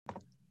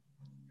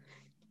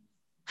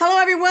Hello,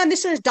 everyone.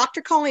 This is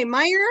Dr. Colleen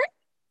Meyer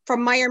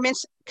from Meyer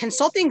Mintz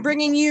Consulting,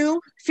 bringing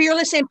you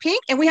Fearless in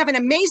Pink. And we have an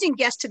amazing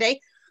guest today.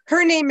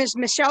 Her name is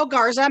Michelle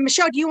Garza.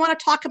 Michelle, do you want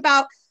to talk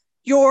about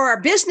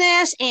your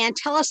business and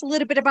tell us a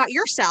little bit about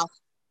yourself?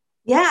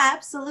 Yeah,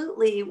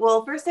 absolutely.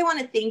 Well, first, I want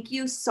to thank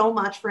you so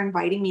much for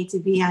inviting me to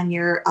be on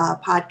your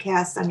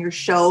podcast, on your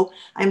show.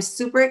 I'm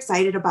super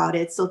excited about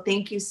it. So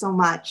thank you so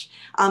much.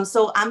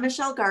 So I'm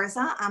Michelle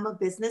Garza. I'm a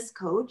business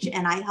coach,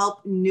 and I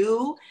help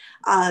new,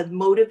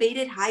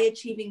 motivated, high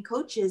achieving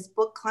coaches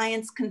book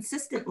clients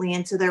consistently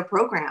into their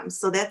programs.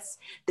 So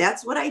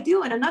that's what I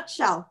do in a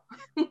nutshell.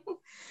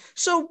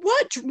 So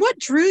what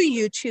drew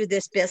you to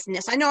this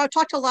business? I know I've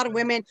talked to a lot of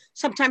women.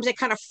 Sometimes they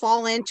kind of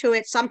fall into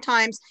it.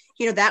 Sometimes,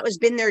 that was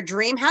been their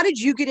dream. How did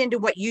you get into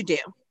what you do?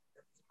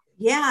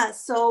 Yeah,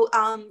 so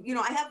I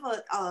have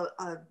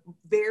a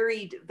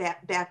varied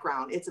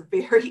background. It's a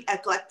very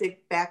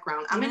eclectic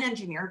background. I'm an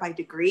engineer by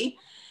degree,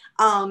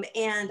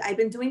 and I've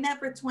been doing that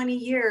for 20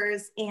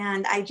 years.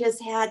 And I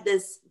just had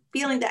this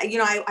feeling that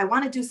I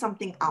want to do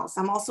something else.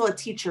 I'm also a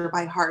teacher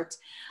by heart,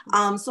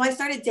 so I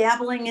started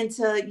dabbling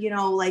into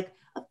like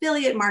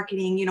affiliate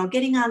marketing,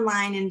 getting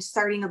online and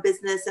starting a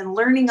business and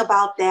learning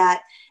about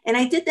that. And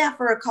I did that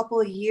for a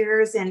couple of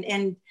years, and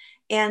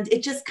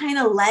it just kind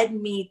of led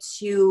me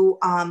to,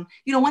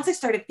 once I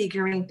started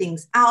figuring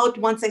things out,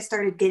 once I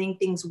started getting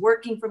things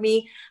working for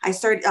me,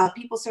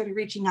 people started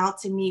reaching out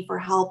to me for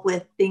help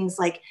with things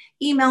like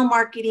email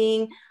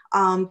marketing,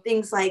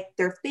 things like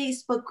their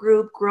Facebook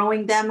group,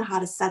 growing them, how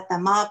to set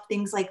them up,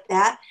 things like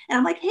that. And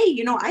I'm like, hey,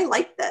 I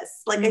like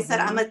this. Like I said,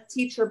 I'm a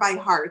teacher by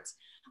heart.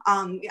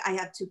 I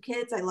have two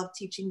kids. I love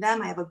teaching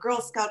them. I have a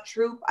Girl Scout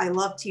troop. I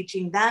love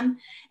teaching them.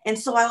 And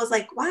so I was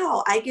like,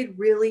 wow, I could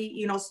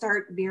really,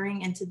 start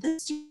veering into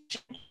this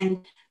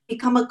and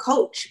become a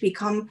coach,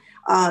 become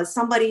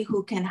somebody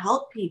who can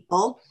help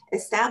people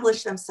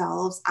establish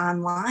themselves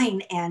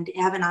online and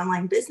have an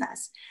online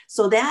business.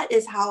 So that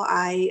is how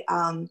I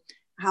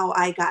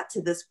got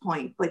to this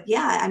point. But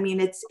yeah, I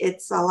mean,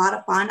 it's a lot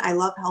of fun. I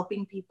love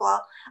helping people.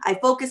 I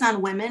focus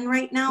on women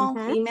right now,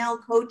 female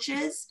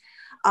coaches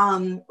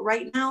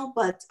right now,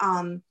 but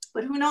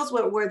who knows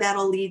where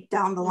that'll lead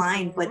down the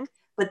line.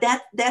 But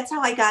that's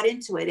how I got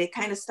into it. It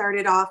kind of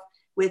started off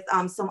with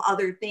some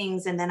other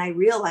things, and then I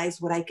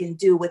realized what I can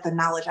do with the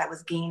knowledge I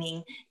was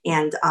gaining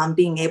and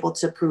being able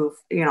to prove,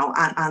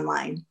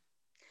 online.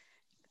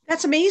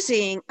 That's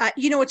amazing.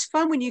 It's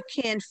fun when you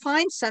can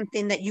find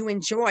something that you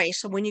enjoy.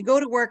 So when you go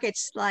to work,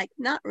 it's like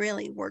not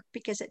really work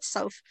because it's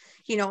so,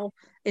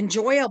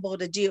 enjoyable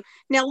to do.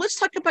 Now let's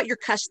talk about your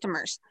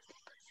customers.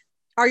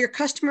 Are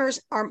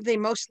they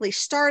mostly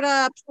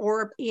startups,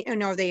 or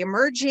are they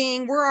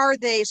emerging? Where are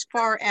they as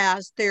far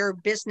as their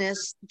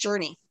business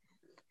journey?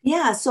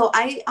 Yeah, so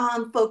I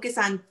focus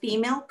on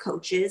female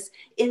coaches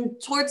in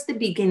towards the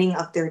beginning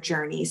of their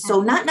journey.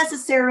 So not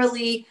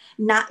necessarily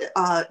not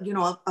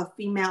a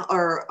female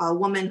or a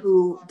woman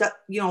who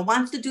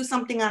wants to do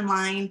something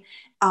online,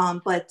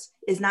 but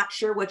is not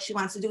sure what she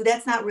wants to do.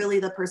 That's not really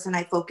the person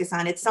I focus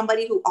on. It's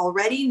somebody who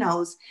already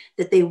knows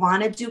that they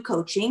want to do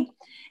coaching.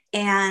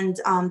 And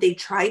they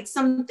tried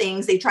some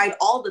things. They tried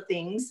all the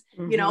things,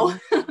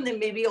 then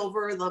maybe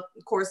over the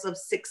course of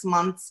 6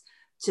 months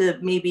to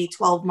maybe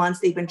 12 months,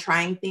 they've been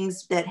trying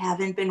things that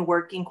haven't been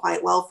working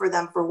quite well for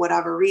them for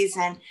whatever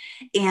reason.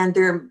 And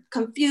they're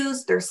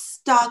confused, they're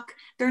stuck,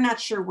 they're not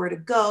sure where to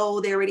go.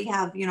 They already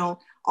have,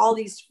 all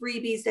these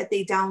freebies that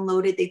they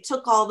downloaded. They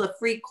took all the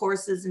free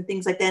courses and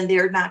things like that, and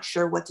they're not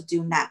sure what to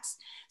do next.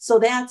 So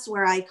that's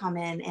where I come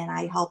in and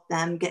I help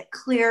them get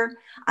clear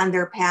on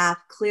their path,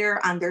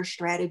 clear on their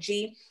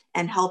strategy,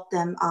 and help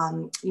them,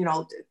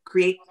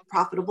 create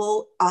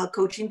profitable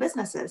coaching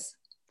businesses.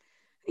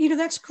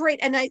 That's great.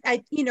 And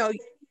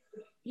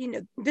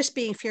this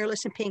being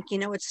Fearless in Pink,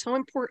 it's so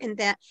important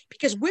that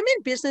because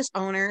women business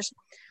owners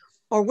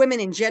or women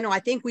in general, I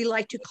think we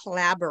like to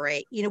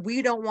collaborate.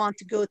 We don't want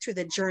to go through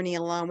the journey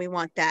alone. We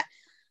want that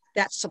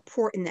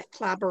support and that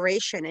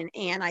collaboration.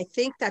 And I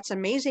think that's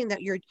amazing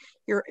that you're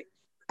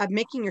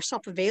making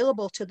yourself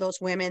available to those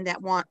women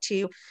that want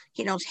to,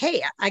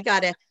 hey,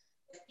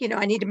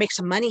 I need to make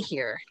some money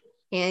here.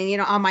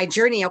 And, on my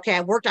journey, okay,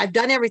 I've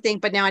done everything,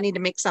 but now I need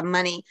to make some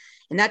money.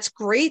 And that's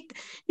great.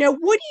 What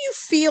do you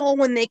feel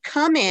when they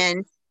come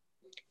in?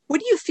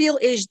 What do you feel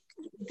is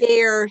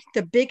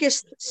the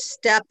biggest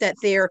step that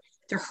the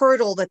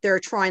hurdle that they're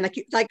trying,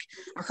 like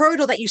a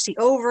hurdle that you see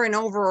over and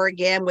over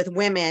again with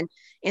women,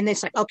 and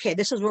it's like, okay,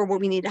 this is where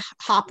we need to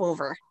hop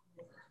over.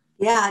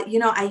 Yeah,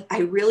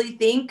 I really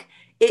think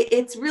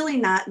it's really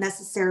not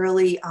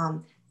necessarily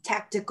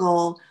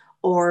tactical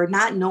or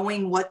not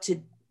knowing what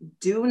to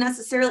do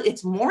necessarily.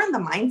 It's more in the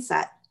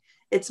mindset.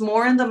 It's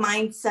more in the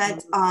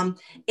mindset,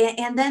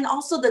 and then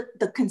also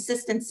the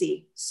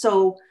consistency.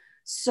 So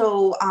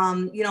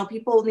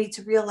people need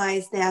to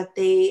realize that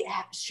they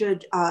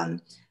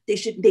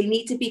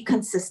need to be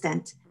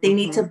consistent. They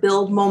need to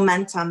build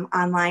momentum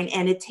online,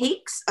 and it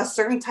takes a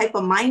certain type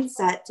of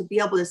mindset to be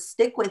able to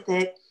stick with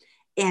it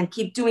and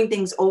keep doing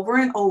things over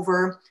and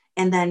over,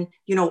 and then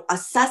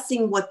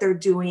assessing what they're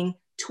doing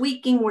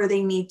tweaking where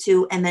they need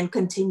to, and then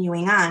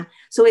continuing on.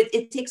 So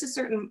it takes a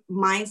certain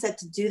mindset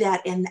to do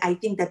that. And I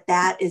think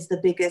that is the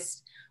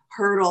biggest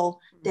hurdle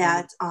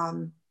that,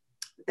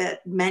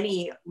 that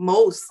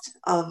most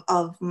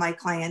of my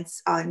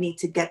clients need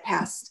to get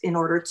past in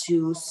order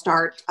to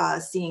start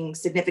seeing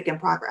significant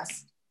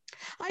progress.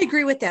 I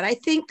agree with that. I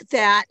think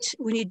that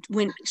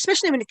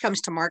especially when it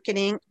comes to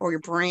marketing or your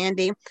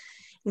branding,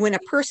 when a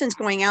person's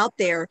going out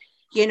there,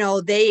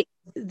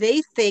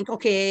 they think,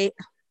 okay,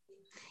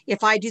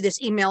 if I do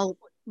this email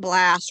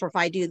blast, or if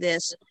I do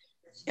this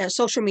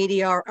social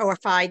media, or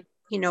if I,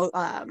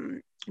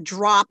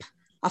 drop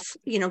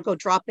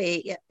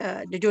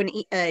they're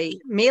doing a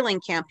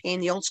mailing campaign,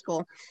 the old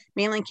school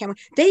mailing campaign,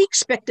 they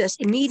expect us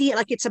immediate,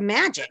 like it's a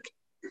magic.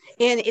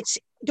 And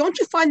don't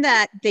you find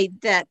that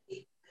that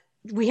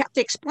we have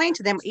to explain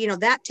to them,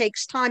 that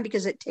takes time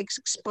because it takes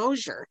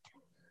exposure.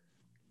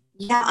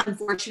 Yeah,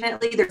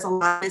 unfortunately, there's a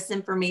lot of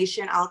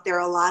misinformation out there.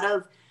 A lot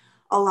of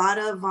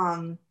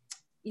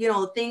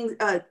things.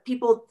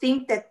 People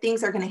think that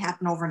things are going to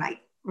happen overnight,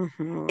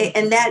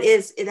 and that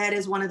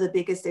is one of the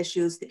biggest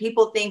issues.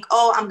 People think,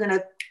 oh, I'm going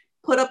to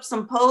put up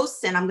some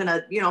posts and I'm going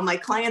to, my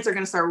clients are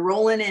going to start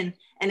rolling in,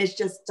 and it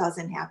just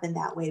doesn't happen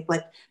that way.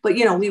 But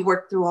we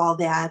work through all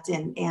that.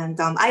 And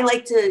I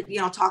like to,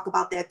 talk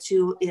about that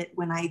too,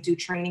 when I do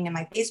training in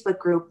my Facebook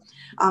group,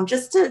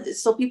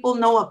 so people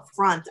know up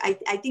front.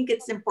 I think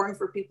it's important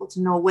for people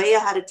to know way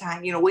ahead of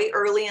time, way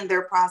early in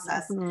their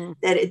process,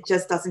 that it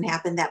just doesn't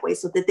happen that way,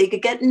 so that they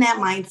could get in that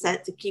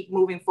mindset to keep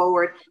moving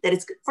forward, that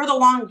it's for the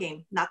long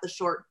game, not the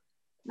short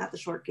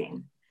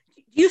game.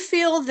 Do you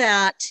feel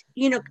that,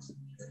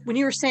 when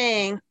you were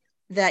saying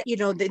that,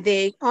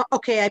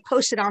 I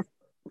posted on,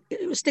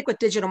 stick with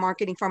digital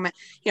marketing for a minute.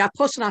 I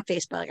posted on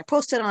Facebook, I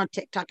posted on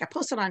TikTok, I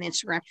posted on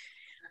Instagram,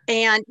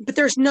 but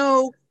there's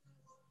no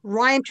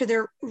rhyme to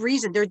their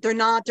reason.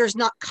 There's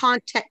not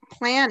content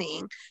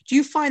planning. Do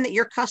you find that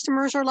your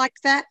customers are like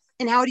that?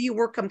 And how do you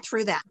work them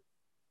through that?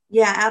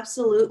 Yeah,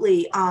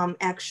 absolutely.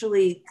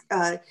 Actually,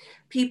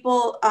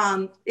 people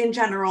in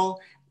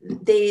general,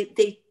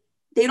 they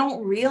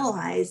don't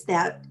realize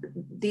that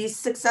these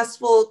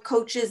successful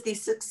coaches,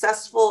 these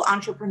successful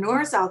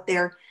entrepreneurs out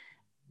there,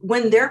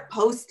 when they're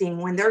posting,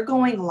 when they're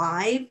going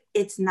live,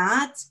 it's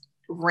not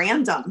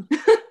random.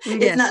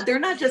 Yes. They're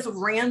not just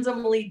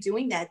randomly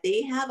doing that.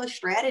 They have a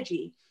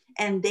strategy,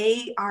 and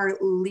they are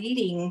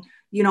leading,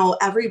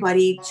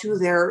 everybody to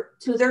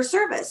their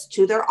service,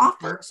 to their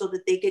offer, so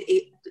that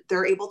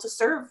they're able to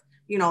serve,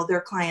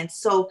 their clients.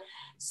 So,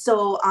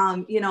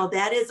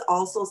 that is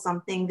also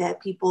something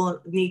that people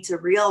need to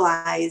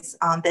realize,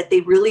 that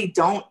they really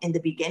don't in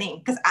the beginning.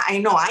 Because I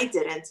know I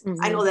didn't.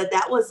 I know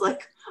that was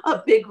like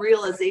a big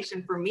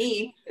realization for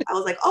me. I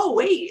was like, oh,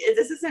 wait,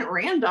 this isn't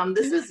random.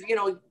 This is,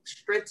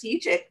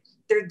 strategic.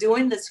 They're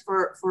doing this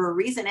for a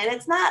reason. And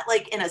it's not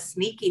like in a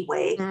sneaky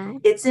way.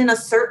 It's in a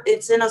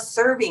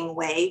serving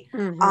way.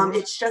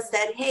 It's just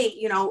that, hey,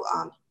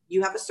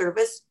 you have a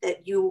service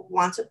that you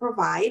want to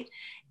provide.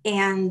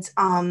 And,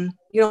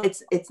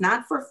 it's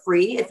not for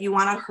free. If you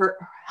want to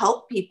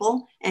help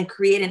people and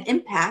create an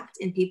impact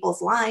in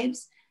people's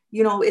lives,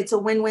 it's a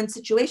win-win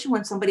situation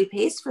when somebody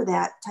pays for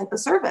that type of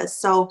service.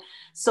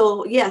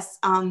 So yes,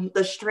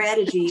 the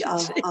strategy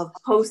of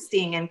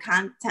posting and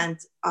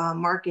content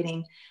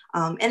marketing,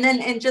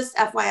 and just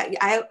FYI,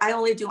 I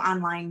only do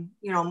online,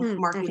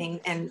 marketing,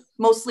 and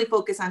mostly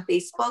focus on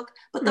Facebook,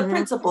 but the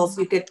principles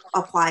you could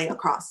apply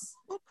across.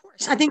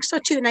 I think so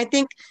too. And I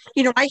think,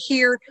 I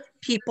hear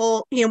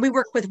people, we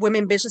work with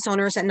women business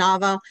owners at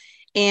Navo,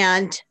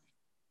 and,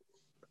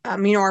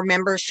 our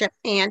membership,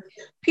 and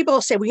people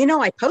will say,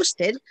 well, I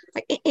posted.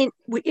 And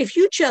if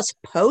you just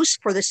post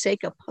for the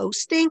sake of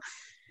posting,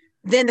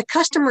 then the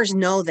customers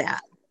know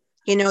that,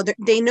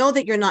 they know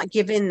that you're not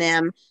giving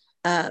them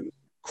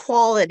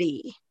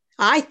quality,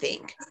 I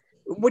think.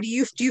 Do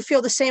you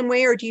feel the same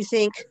way, or do you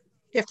think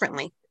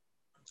differently?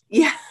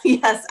 Yeah,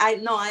 yes,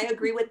 I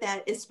agree with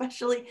that,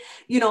 especially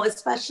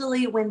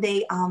when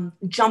they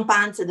jump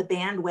onto the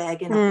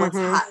bandwagon of what's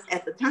hot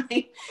at the time.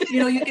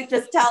 You could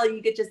just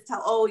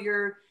tell, oh,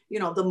 you're,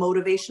 the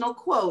motivational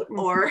quote,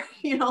 or,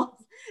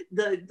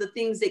 the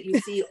things that you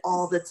see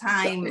all the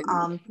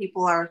time.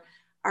 People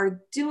are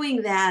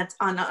doing that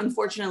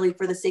unfortunately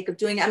for the sake of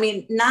doing it. I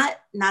mean, not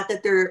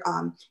that they're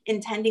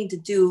intending to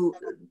do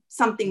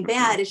something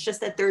bad. It's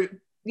just that they're,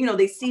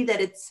 they see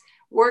that it's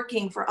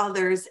working for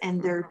others,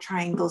 and they're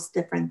trying those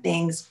different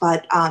things.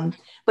 But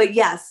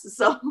yes,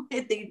 so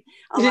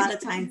a lot of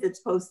times it's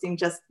posting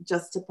just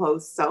to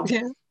post. So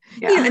yeah.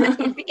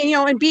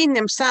 And being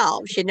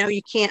themselves,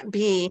 you can't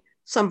be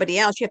somebody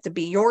else. You have to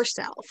be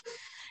yourself.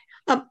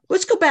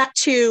 Let's go back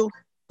to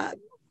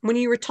when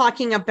you were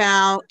talking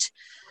about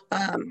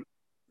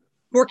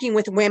working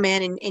with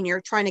women, and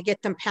you're trying to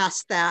get them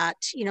past that.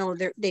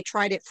 They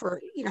tried it for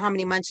how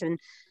many months, and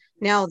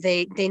now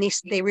they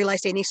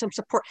realize they need some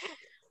support.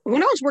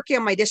 When I was working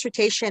on my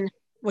dissertation,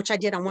 which I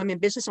did on women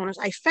business owners,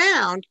 I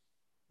found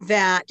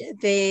that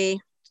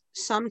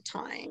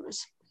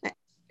sometimes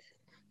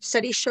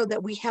studies show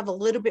that we have a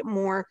little bit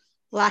more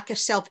lack of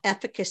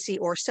self-efficacy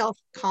or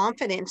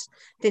self-confidence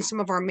than some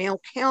of our male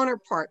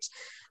counterparts.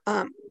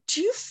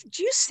 Do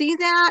you see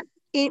that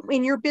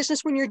in your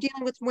business when you're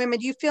dealing with women?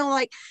 Do you feel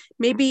like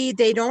maybe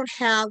they don't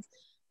have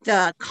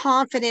the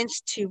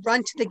confidence to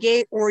run to the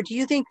gate, or do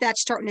you think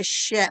that's starting to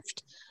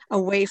shift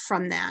away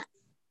from that?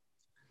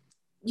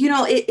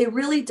 It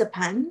really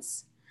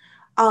depends.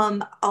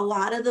 A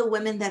lot of the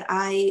women that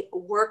I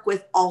work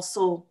with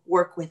also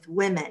work with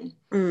women,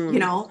 you Mm.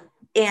 know,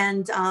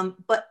 and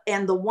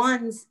the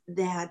ones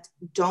that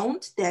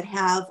don't, that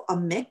have a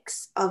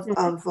mix of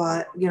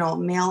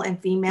male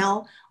and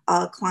female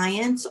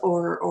clients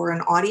or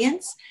an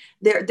audience,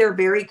 they're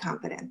very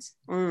competent.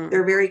 Mm.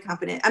 They're very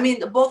competent. I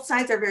mean, both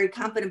sides are very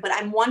competent, but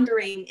I'm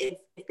wondering if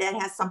that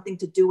has something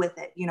to do with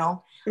it.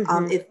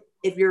 Mm-hmm.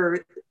 If you're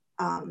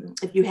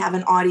if you have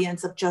an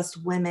audience of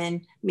just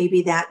women,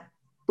 maybe that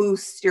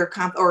boosts your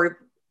or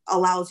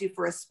allows you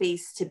for a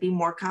space to be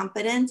more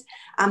confident.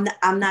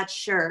 I'm not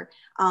sure.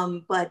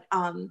 But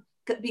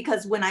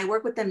because when I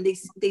work with them,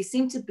 they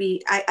seem to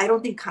be, I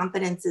don't think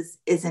confidence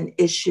is an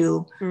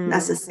issue Mm.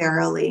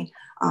 necessarily.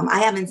 I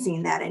haven't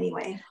seen that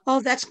anyway. Oh,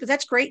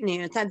 that's great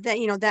news.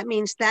 That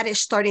means that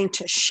is starting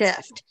to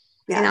shift,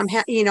 and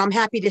Yes. I'm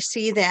happy to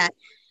see that.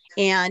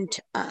 And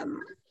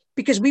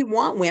because we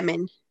want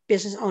women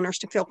business owners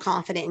to feel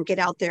confident and get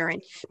out there,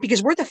 and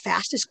because we're the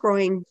fastest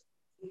growing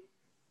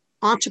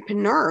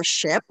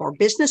entrepreneurship or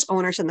business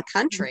owners in the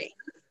country,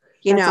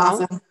 you That's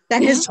know, awesome.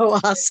 that Mm-hmm. is so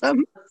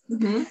awesome.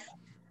 Mm-hmm.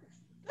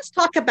 Let's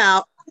talk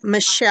about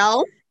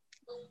Michelle.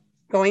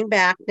 Going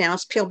back now,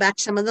 let's peel back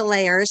some of the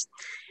layers.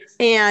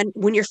 And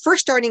when you're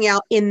first starting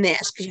out in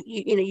this, because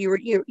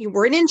you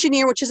were an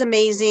engineer, which is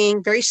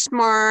amazing, very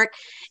smart,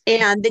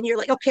 and then you're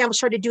like, okay, I'm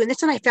started doing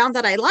this, and I found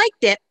that I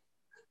liked it.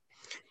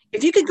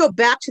 If you could go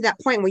back to that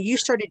point where you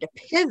started to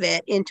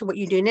pivot into what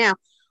you do now,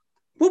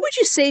 what would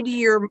you say to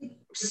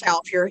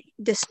yourself,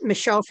 this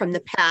Michelle from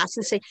the past,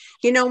 and say,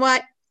 you know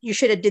what, you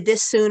should have did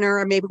this sooner,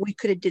 or maybe we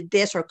could have did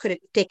this, or could have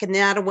taken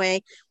that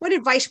away? What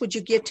advice would you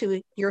give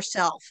to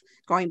yourself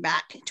going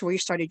back to where you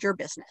started your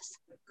business?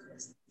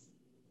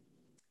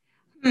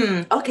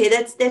 Okay,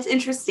 that's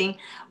interesting.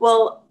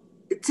 Well,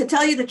 to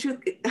tell you the truth,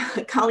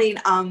 Colleen,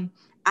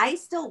 I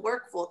still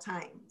work full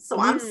time, so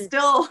I'm Mm.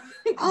 still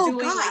Oh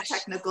doing my gosh.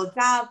 technical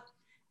job.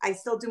 I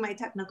still do my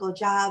technical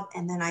job,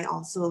 and then I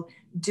also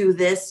do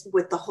this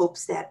with the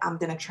hopes that I'm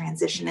going to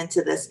transition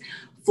into this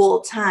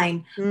full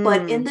time.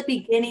 But in Mm. the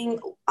beginning,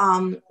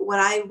 what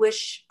I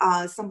wish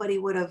somebody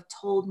would have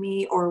told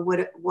me, or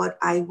what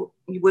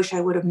wish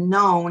I would have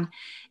known,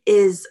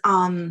 is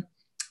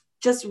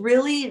just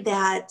really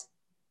that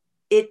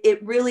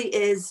it really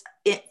is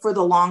it for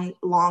the long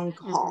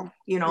Mm-hmm. haul.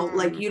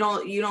 Like Mm. you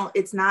don't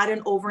it's not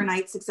an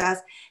overnight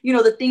success.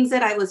 The things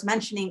that I was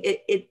mentioning,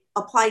 it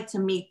applied to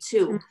me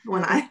too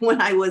when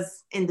Mm-hmm. I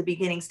was in the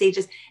beginning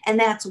stages. And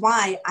that's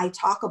why I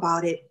talk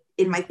about it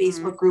in my Mm-hmm.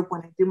 Facebook group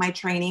when I do my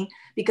training,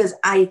 because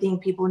I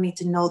think people need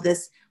to know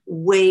this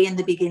way in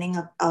the beginning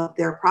of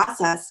their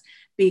process,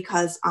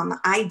 because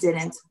I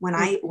didn't when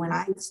I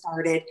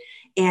started.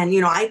 And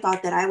I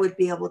thought that I would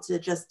be able to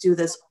just do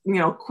this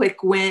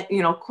quick win,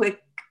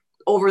 quick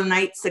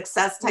overnight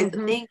success type of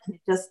Mm-hmm. thing.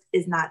 It just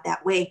is not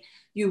that way.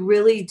 You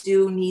really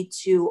do need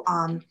to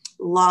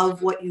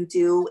love what you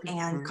do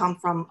and Mm-hmm. come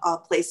from a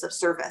place of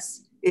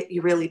service.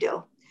 You really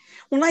do.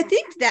 Well, I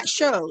think that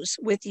shows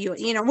with you.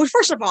 Well,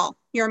 first of all,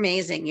 you're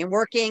amazing. You're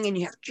working and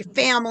you have your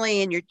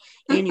family, and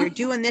you're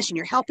doing this and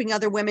you're helping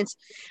other women.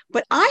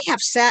 But I have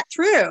sat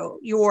through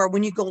your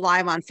when you go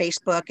live on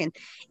Facebook,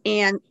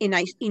 and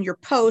in your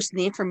posts and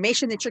the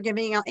information that you're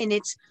giving out, and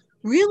it's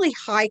really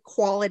high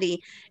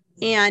quality.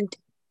 And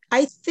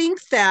I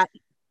think that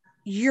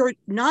you're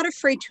not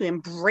afraid to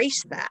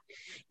embrace that,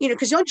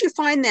 because don't you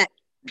find that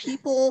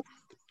people,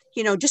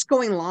 just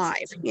going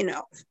live,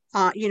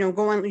 you're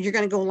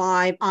going to go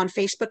live on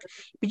Facebook,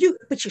 but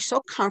you're so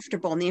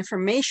comfortable and the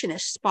information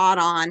is spot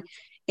on.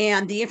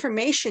 And the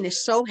information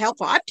is so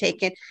helpful.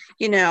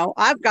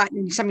 I've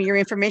gotten some of your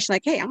information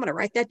like, hey, I'm going to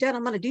write that down.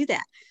 I'm going to do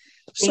that.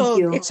 Thank So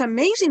you. it's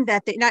amazing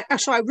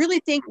so I really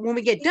think when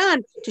we get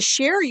done to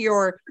share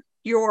your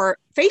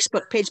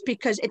Facebook page,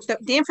 because it's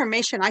the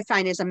information I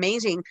find is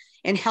amazing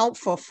and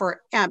helpful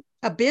for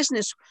a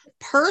business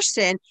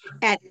person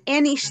at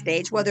any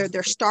stage, whether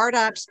they're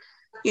startups.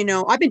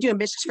 I've been doing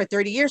business for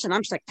 30 years, and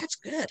I'm just like, that's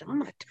good. I'm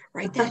going to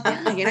write that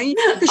down,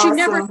 because you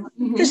never, Awesome.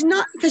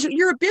 Mhm. because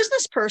you're a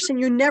business person,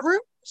 you never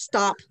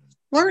stop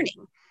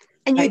learning,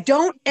 and you Right.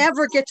 don't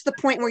ever get to the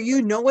point where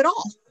you know it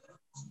all,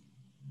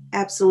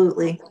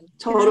 Absolutely. you know?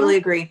 Totally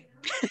agree.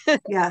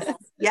 Yes.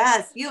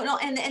 Yes.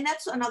 And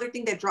that's another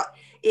thing that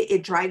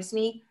it drives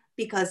me,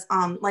 because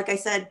like I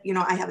said,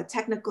 I have a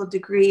technical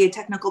degree, a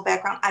technical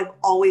background. I've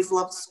always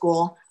loved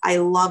school. I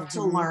love to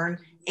Mm-hmm. learn.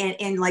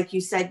 And like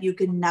you said, you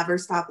can never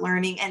stop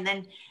learning.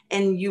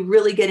 And you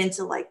really get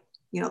into, like,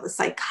 the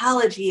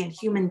psychology and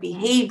human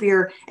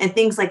behavior and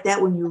things like that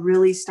when you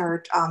really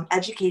start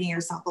educating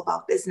yourself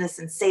about business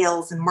and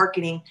sales and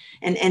marketing.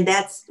 And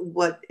that's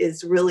what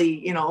is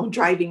really,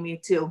 driving me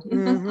too.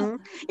 Mm-hmm.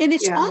 And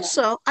it's Yeah.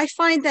 also, I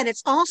find that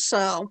it's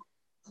also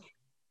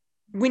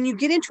when you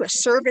get into a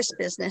service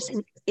business,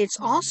 and it's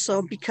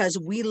also because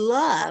we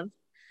love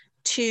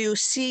to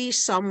see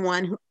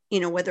someone who,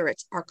 whether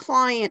it's our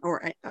client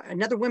or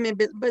another woman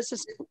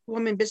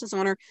business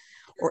owner,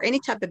 or any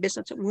type of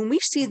business, when we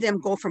see them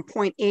go from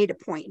point A to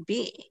point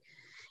B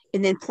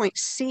and then point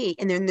C,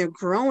 and then they're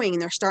growing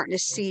and they're starting to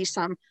see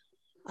some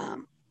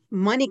um,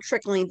 money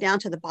trickling down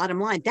to the bottom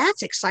line,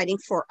 that's exciting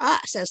for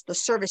us as the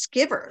service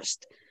givers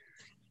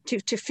to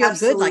feel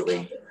good. Like,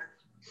 Absolutely.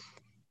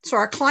 so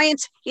our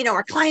clients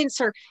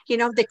are,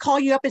 they call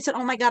you up and said,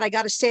 oh my God, I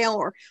got a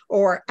sale,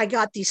 or I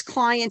got these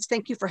clients.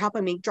 Thank you for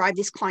helping me drive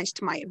these clients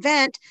to my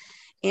event.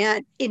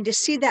 And to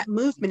see that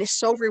movement is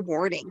so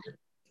rewarding.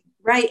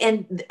 Right.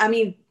 And I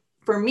mean,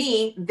 for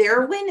me,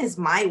 their win is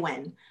my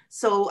win.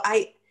 So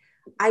I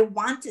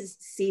want to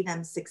see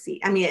them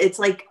succeed. I mean, it's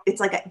like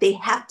they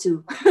have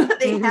to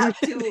they have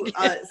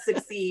to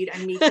succeed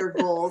and meet their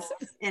goals,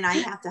 and I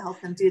have to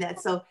help them do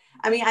that. So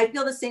I mean, I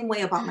feel the same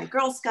way about my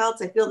Girl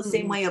Scouts. I feel the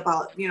same way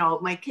about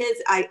my kids.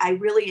 I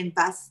really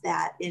invest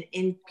that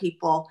in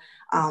people,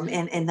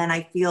 and then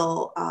I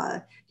feel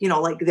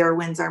like their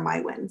wins are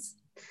my wins.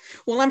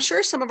 Well, I'm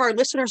sure some of our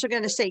listeners are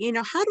going to say,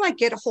 how do I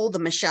get a hold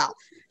of Michelle?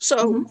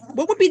 So, Mhm.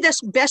 what would be the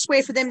best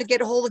way for them to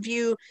get a hold of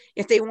you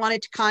if they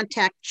wanted to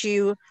contact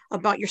you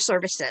about your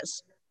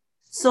services?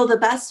 So the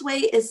best way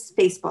is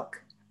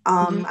Facebook.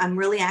 Mm-hmm. I'm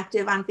really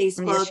active on Yes,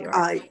 Facebook. you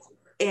are.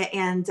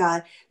 And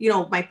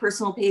my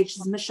personal page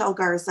is Michelle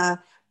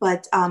Garza,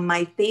 but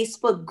my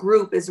Facebook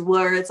group is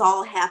where it's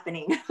all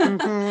happening.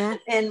 Mm-hmm.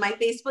 And my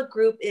Facebook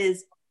group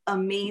is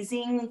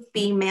Amazing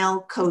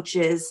Female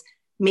Coaches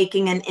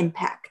Making an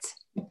Impact.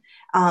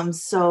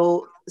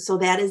 So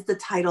that is the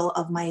title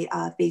of my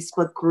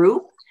Facebook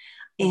group.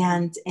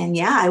 And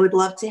yeah, I would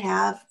love to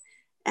have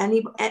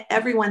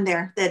everyone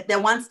there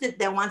that wants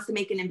to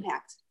make an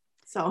impact.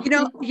 So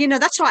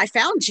That's how I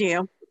found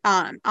you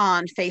on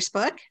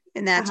Facebook,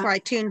 and that's uh-huh. where I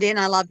tuned in.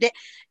 I loved it.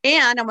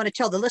 And I want to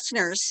tell the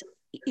listeners,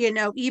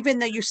 even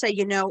though you say,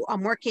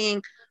 I'm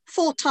working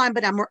full time,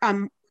 but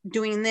I'm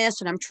doing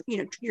this, and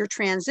you're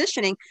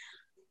transitioning.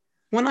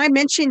 When I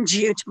mentioned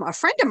you to a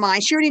friend of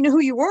mine, she already knew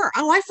who you were.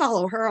 Oh, I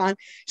follow her on.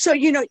 So,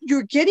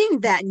 you're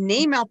getting that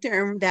name out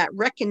there, and that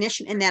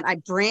recognition, and that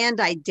brand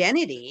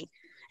identity,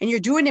 and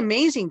you're doing an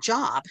amazing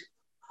job.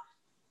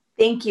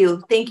 Thank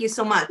you. Thank you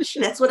so much.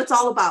 That's what it's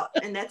all about.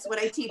 And that's what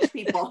I teach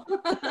people.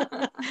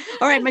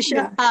 All right,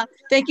 Michelle, Yeah.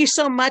 thank you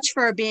so much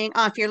for being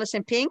on Fearless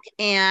in Pink,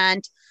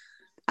 and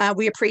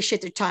we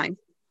appreciate the time.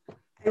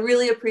 I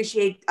really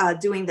appreciate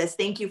doing this.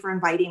 Thank you for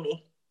inviting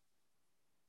me.